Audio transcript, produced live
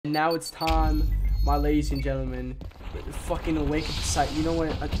now it's time, my ladies and gentlemen, fucking awake of sight. You know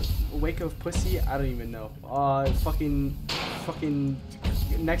what? Awake of pussy? I don't even know. Fucking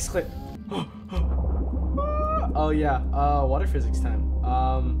next clip. Oh yeah. Water physics time.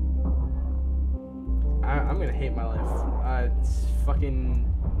 I'm gonna hate my life. It's fucking.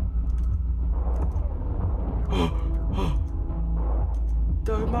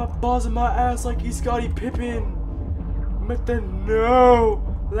 Dug my balls in my ass like he's Scottie Pippen. No,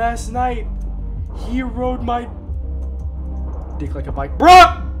 last night he rode my dick like a bike,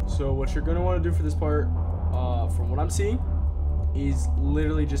 bruh. So what you're gonna want to do for this part, from what I'm seeing, is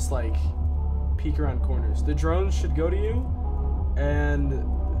literally just like peek around corners. The drones should go to you, and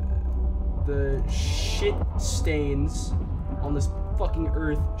the shit stains on this fucking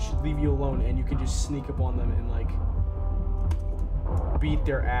earth should leave you alone, and you can just sneak up on them and like beat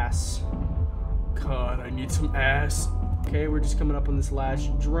their ass. God, I need some ass. Okay, we're just coming up on this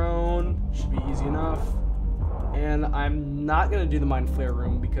last drone. Should be easy enough. And I'm not gonna do the mind flare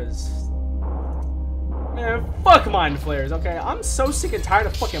room because, man, fuck mind flares. Okay, I'm so sick and tired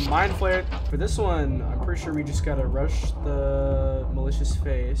of fucking mind flares. For this one, I'm pretty sure we just gotta rush the malicious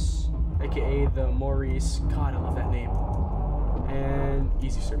face, aka the Maurice. God, I love that name. And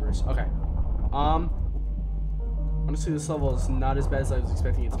easy servers. Okay. Honestly, this level is not as bad as I was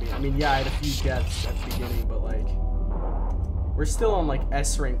expecting it to be. I mean, yeah, I had a few deaths at the beginning, but like, we're still on like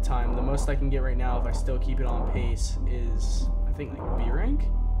S rank time. The most I can get right now, if I still keep it on pace, is I think like B rank.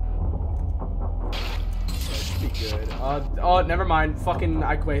 So it should be good. Oh, never mind. Fucking,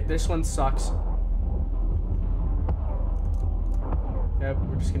 I quit. This one sucks. Yep,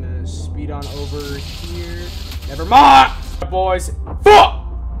 we're just gonna speed on over here. Never mind, boys. Fuck!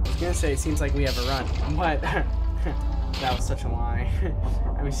 I was gonna say it seems like we have a run, but that was such a lie.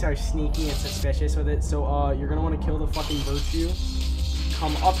 I was so sneaky and suspicious with it. So you're gonna want to kill the fucking virtue,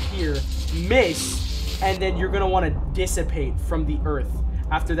 come up here, miss, and then you're gonna want to dissipate from the earth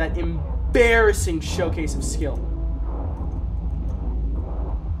after that embarrassing showcase of skill.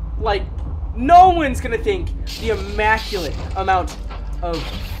 Like, no one's gonna think the immaculate amount of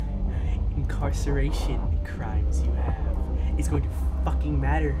incarceration crimes you have is going to fucking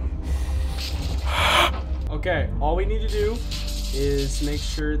matter. Okay, all we need to do is make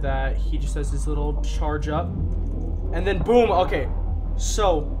sure that he just has this little charge up, and then boom. Okay,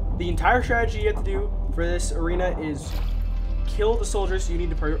 so the entire strategy you have to do for this arena is kill the soldiers. You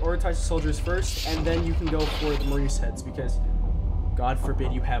need to prioritize the soldiers first, and then you can go for the Maurice heads, because God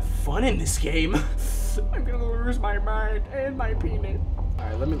forbid you have fun in this game. I'm gonna lose my mind and my penis. All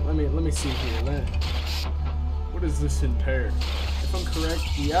right, let me see here. What does this entail? If I'm correct,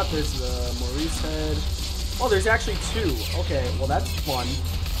 yep, there's the Maurice head. Oh, there's actually two. Okay, well that's fun.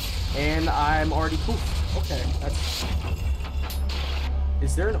 And I'm already poof. Okay, that's.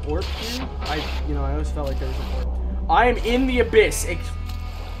 Is there an orb here? I always felt like there was an orb. I am in the abyss.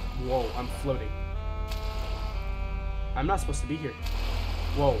 Whoa, I'm floating. I'm not supposed to be here.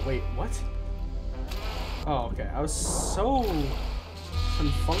 Whoa, wait, what? Oh, okay. I was so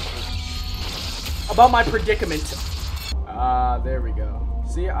confuncted about my predicament. There we go.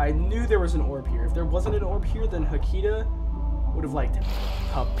 See, I knew there was an orb here. If there wasn't an orb here, then Hakita would have liked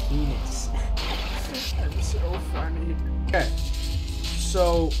her penis. That's so funny. Okay,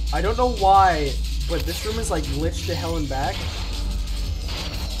 so I don't know why, but this room is like glitched to hell and back.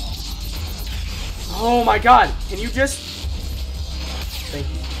 Oh my god, can you just... Thank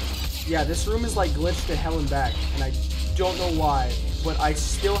you. Yeah, this room is like glitched to hell and back, and I don't know why, but I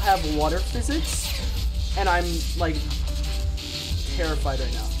still have water physics, and I'm like terrified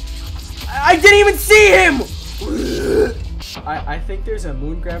right now. I didn't even see him! I think there's a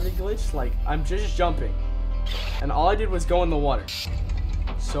moon gravity glitch. Like, I'm just jumping, and all I did was go in the water.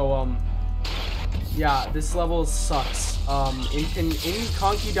 So, yeah, this level sucks. In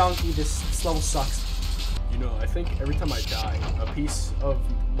Conky Donkey, this level sucks. You know, I think every time I die, a piece of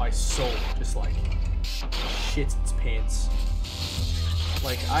my soul just, like, shits its pants.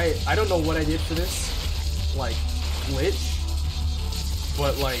 Like, I don't know what I did for this, like, glitch.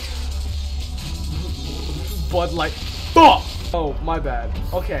 But like, fuck! Oh, my bad.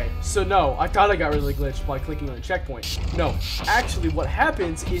 Okay, so no, I thought I got rid of the glitch by clicking on a checkpoint. No, actually what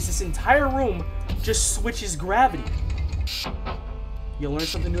happens is this entire room just switches gravity. You learn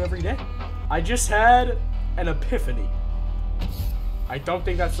something new every day. I just had an epiphany. I don't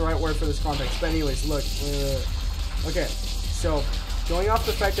think that's the right word for this context, but anyways, look. Okay, so going off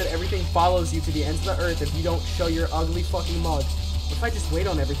the fact that everything follows you to the ends of the earth if you don't show your ugly fucking mug. What if I just wait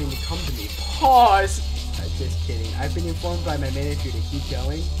on everything to come to me? Pause! Just kidding. I've been informed by my manager to keep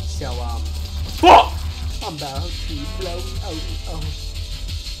going. So, fuck! I'm about to blow. Oh.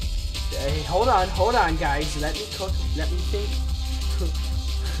 Hey, hold on, guys. Let me cook. Let me think.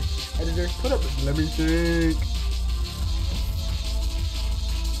 Editor, put up. Let me think.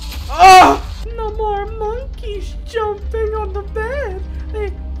 Oh! No more monkeys jumping on the bed.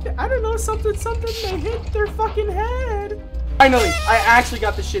 I don't know, something. They hit their fucking head. Finally, I actually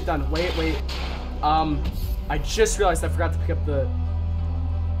got this shit done. Wait. I just realized I forgot to pick up the.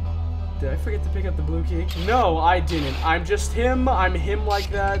 Did I forget to pick up the blue key? No, I didn't. I'm just him. I'm him like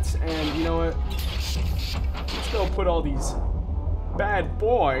that. And you know what? Let's go put all these bad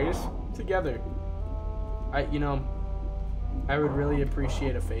boys together. I would really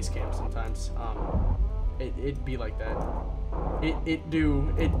appreciate a face cam sometimes. It'd be like that. It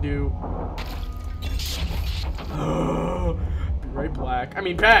do. Be right black. I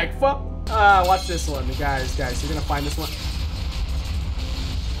mean back. Fuck. Watch this one, guys. You're gonna find this one.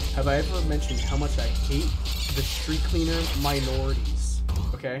 Have I ever mentioned how much I hate the street cleaner minorities?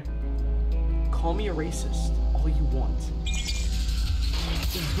 Okay? Call me a racist all you want.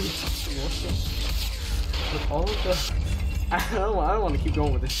 With all of the... I don't want to keep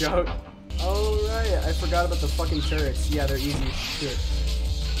going with the joke. Oh, right. I forgot about the fucking turrets. Yeah, they're easy as shit.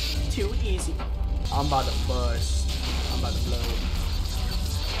 Too easy. I'm about to bust. I'm about to blow.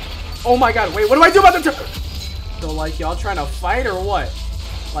 Oh my god, wait, what do I do about the turret? So, like, y'all trying to fight or what?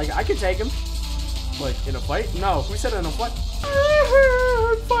 Like, I could take him. Like, in a fight? No, who said in a fight?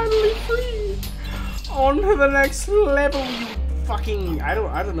 I'm finally free. On to the next level, you fucking... I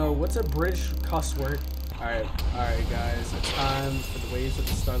don't know. What's a British cuss word? Alright, guys. It's time for the waves of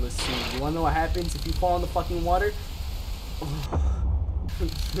the Starless Sea. You wanna know what happens if you fall in the fucking water?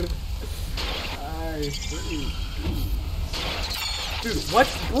 Dude, what?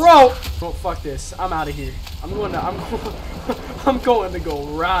 Bro! Oh, fuck this. I'm out of here. I'm going to go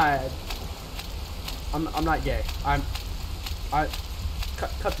ride. I'm not gay.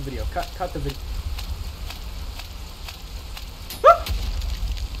 Cut the video. Cut the video.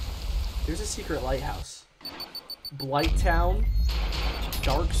 There's a secret lighthouse. Blighttown.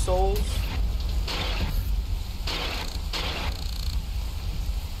 Dark Souls.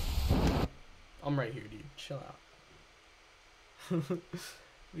 I'm right here, dude. Chill out.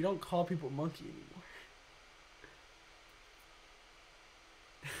 We don't call people monkey anymore.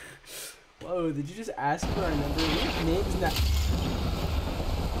 Whoa, did you just ask for our number? We have names now.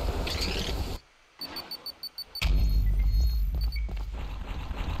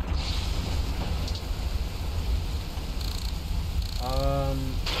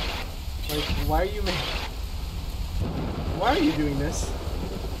 Like, why are you doing this?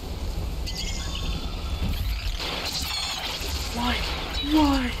 Why?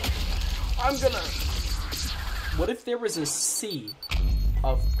 I'm gonna... What if there was a sea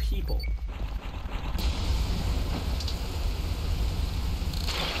of people?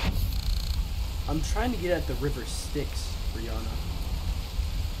 I'm trying to get at the river Styx, Brianna.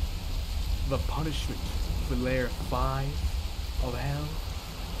 The punishment for layer 5 of hell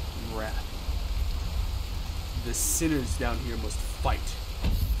and wrath. The sinners down here must fight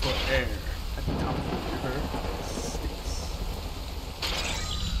for air at the top of the river Styx.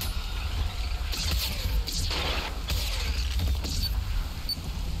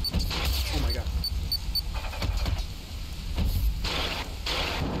 Oh my god.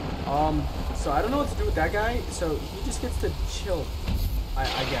 So I don't know what to do with that guy, so he just gets to chill,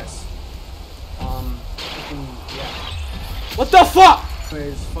 I guess. Yeah. What the fuck?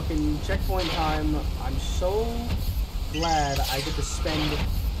 Anyways, fucking checkpoint time. I'm so glad I get to spend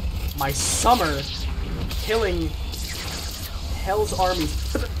my summer killing Hell's armies.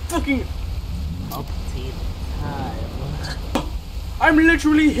 Fucking up team time. I'm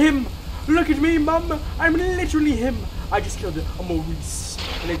literally him. Look at me, mom. I'm literally him. I just killed a Maurice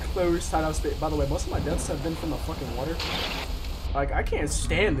in a closed timeout space. By the way, most of my deaths have been from the fucking water. Like, I can't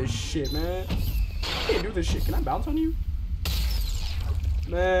stand this shit, man. I can't do this shit. Can I bounce on you?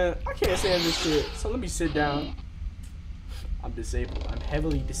 Man, I can't stand this shit. So let me sit down. I'm disabled. I'm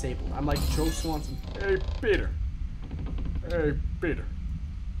heavily disabled. I'm like Joe Swanson. Hey, Peter. Hey, Peter.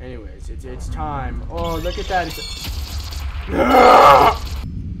 Anyways, it's time. Oh, look at that.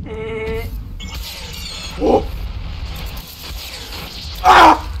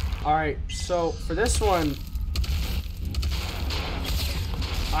 Alright, so for this one,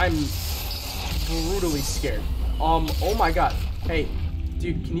 I'm brutally scared. Oh my god. Hey,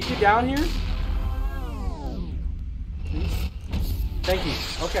 dude, can you get down here? Please? Thank you.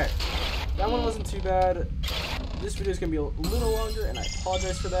 Okay. That one wasn't too bad. This video is gonna be a little longer, and I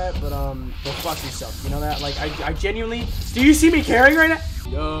apologize for that, but go fuck yourself. You know that? Like, I genuinely... Do you see me caring right now?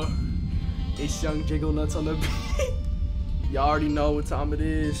 Yo, it's Young Jiggle Nuts on the beat. Y'all already know what time it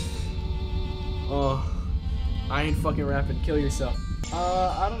is. Oh, I ain't fucking rapping. Kill yourself.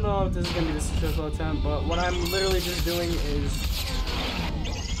 I don't know if this is gonna be the successful attempt, but what I'm literally just doing is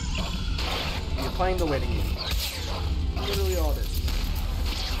you're playing the waiting game. Literally all this.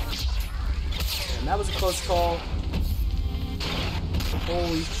 And that was a close call.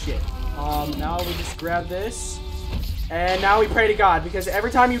 Holy shit. Now we just grab this. And now we pray to God, because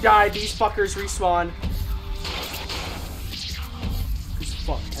every time you die, these fuckers respawn.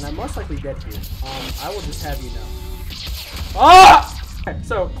 Fuck. And I'm most likely dead here. I will just have you know. Ah! Okay,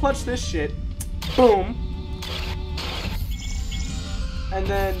 so, clutch this shit. Boom. And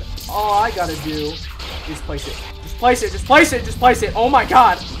then, all I gotta do is place it. Just place it, just place it, just place it. Oh my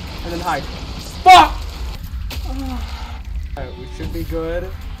god. And then hide. Fuck! Alright, we should be good.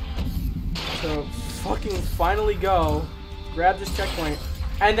 So, fucking finally go. Grab this checkpoint.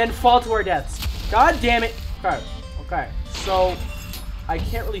 And then fall to our deaths. God damn it. Okay, okay. So, I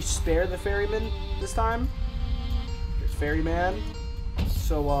can't really spare the ferryman this time. Ferryman.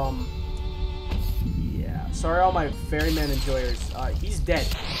 So, yeah. Sorry all my ferryman enjoyers. He's dead.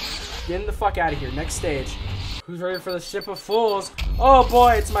 Getting the fuck out of here. Next stage. Who's ready for the Ship of Fools? Oh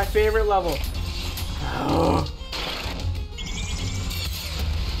boy, it's my favorite level. I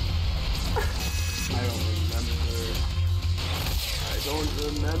don't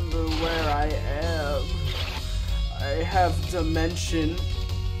remember where I am. I have dimension.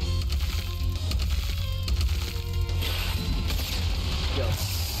 Yo.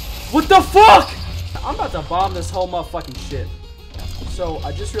 What the fuck? I'm about to bomb this whole motherfucking shit. So,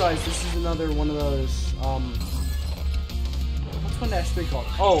 I just realized this is another one of those, what's one actually called?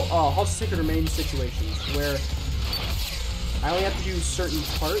 Oh, halt to take or remain situations, where I only have to do certain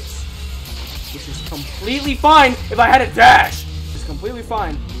parts, which is completely fine if I had a dash. It's completely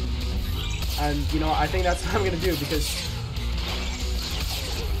fine. And, you know, I think that's what I'm gonna do, because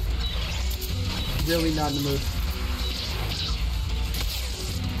I'm really not in the mood.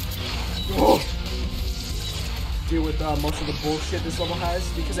 Whoa. Deal with most of the bullshit this level has,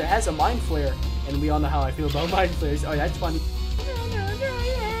 because it has a mind flare, and we all know how I feel about mind flares. Oh yeah, it's funny.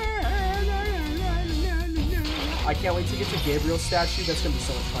 I can't wait to get to Gabriel's statue. That's gonna be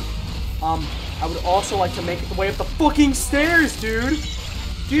so much fun. I would also like to make it the way up the fucking stairs, dude.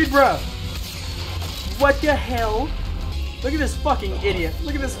 Dude, bro. What the hell? Look at this fucking idiot.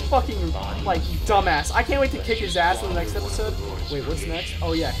 Look at this fucking, like, dumbass. I can't wait to kick his ass in the next episode. Wait, what's next?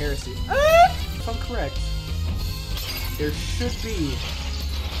 Oh yeah, heresy. If I'm correct, there should be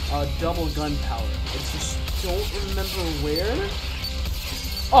a double gunpowder. I just don't remember where.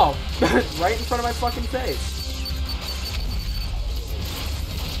 Oh, right in front of my fucking face.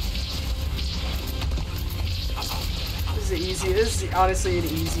 This is easy. This is honestly an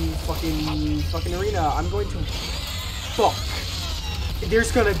easy fucking arena. I'm going to fuck.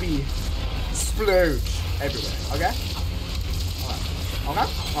 There's gonna be splurge everywhere. Okay. Okay.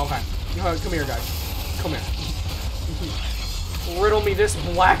 Okay. Come here, guys. Come here. Riddle me this,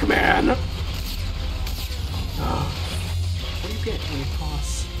 black man. What do you get when you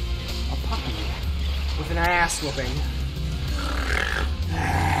toss a puppy with an ass whooping?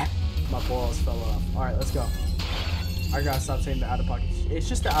 My balls fell off. All right, let's go. I gotta stop saying the out of pocket. It's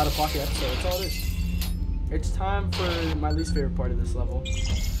just the out of pocket episode. That's all it is. It's time for my least favorite part of this level.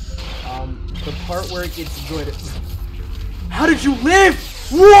 The part where it gets good. How did you live?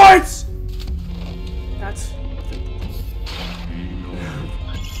 What? That's.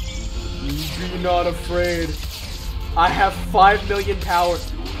 Be not afraid. I have 5 million power.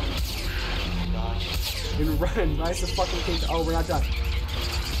 And run. Rise the fucking king. Oh, we're not done.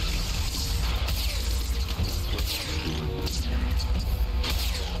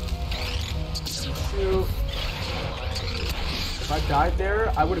 Shoot. If I died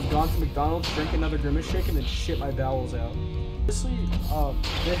there, I would have gone to McDonald's, drank another Grimace shake, and then shit my bowels out. Honestly, I'm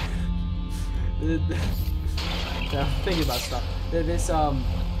thinking about stuff. This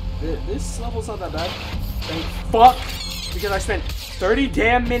level's not that bad. Thank fuck! Because I spent 30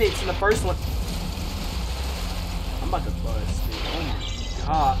 damn minutes in the first one. I'm about to bust, dude. Oh my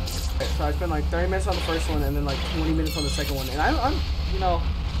god. Okay, so I spent like 30 minutes on the first one and then like 20 minutes on the second one. And I'm you know,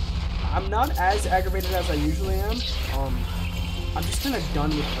 I'm not as aggravated as I usually am. I'm just kind of done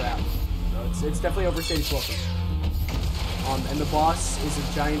with that. So it's definitely overstated welcome. And the boss is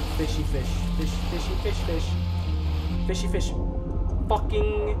a giant fishy fish. Fishy fish.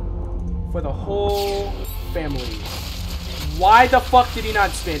 Fucking for the whole family. Why the fuck did he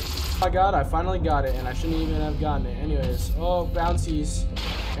not spin? Oh my god, I finally got it, and I shouldn't even have gotten it. Anyways, oh, bouncies.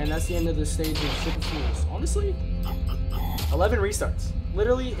 And that's the end of the stage of Ship of Fools. Honestly, 11 restarts.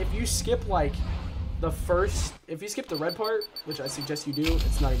 Literally, if you skip, like, if you skip the red part, which I suggest you do,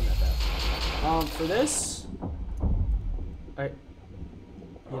 it's not even that bad. For this, I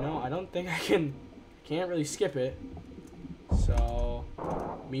don't think I can't really skip it. So,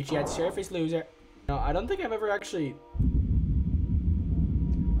 meet you at the surface, loser. No, I don't think I've ever actually,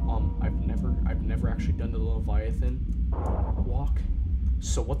 I've never actually done the Leviathan walk.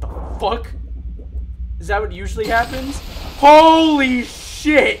 So what the fuck? Is that what usually happens? Holy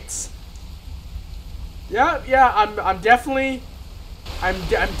shit! Yeah, I'm definitely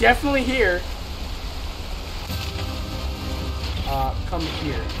here. Come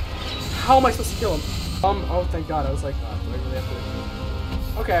here. How am I supposed to kill him? Oh, thank God. I was like, do I really have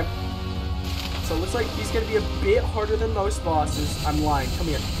to? Okay. So it looks like he's gonna be a bit harder than most bosses. I'm lying. Come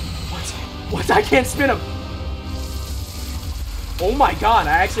here. What? I can't spin him. Oh my God.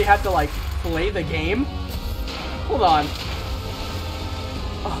 I actually have to, like, play the game? Hold on.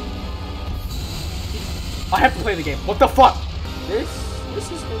 Oh. I have to play the game. What the fuck? This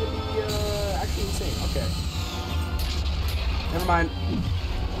is gonna be, actually insane. Okay.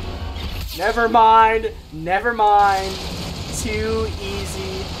 Never mind. Too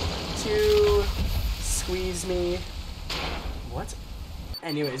easy to squeeze me. What?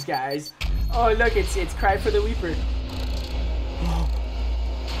 Anyways, guys. Oh, look, it's Cry for the Weeper.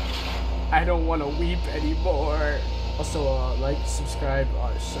 I don't want to weep anymore. Also, like, subscribe,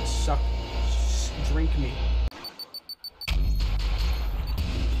 drink me.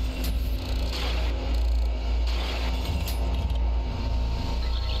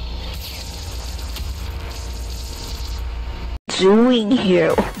 Doing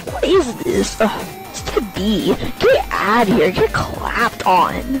here? What is this? It's the bee. Get out of here. Get clapped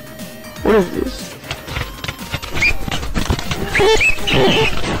on. What is this?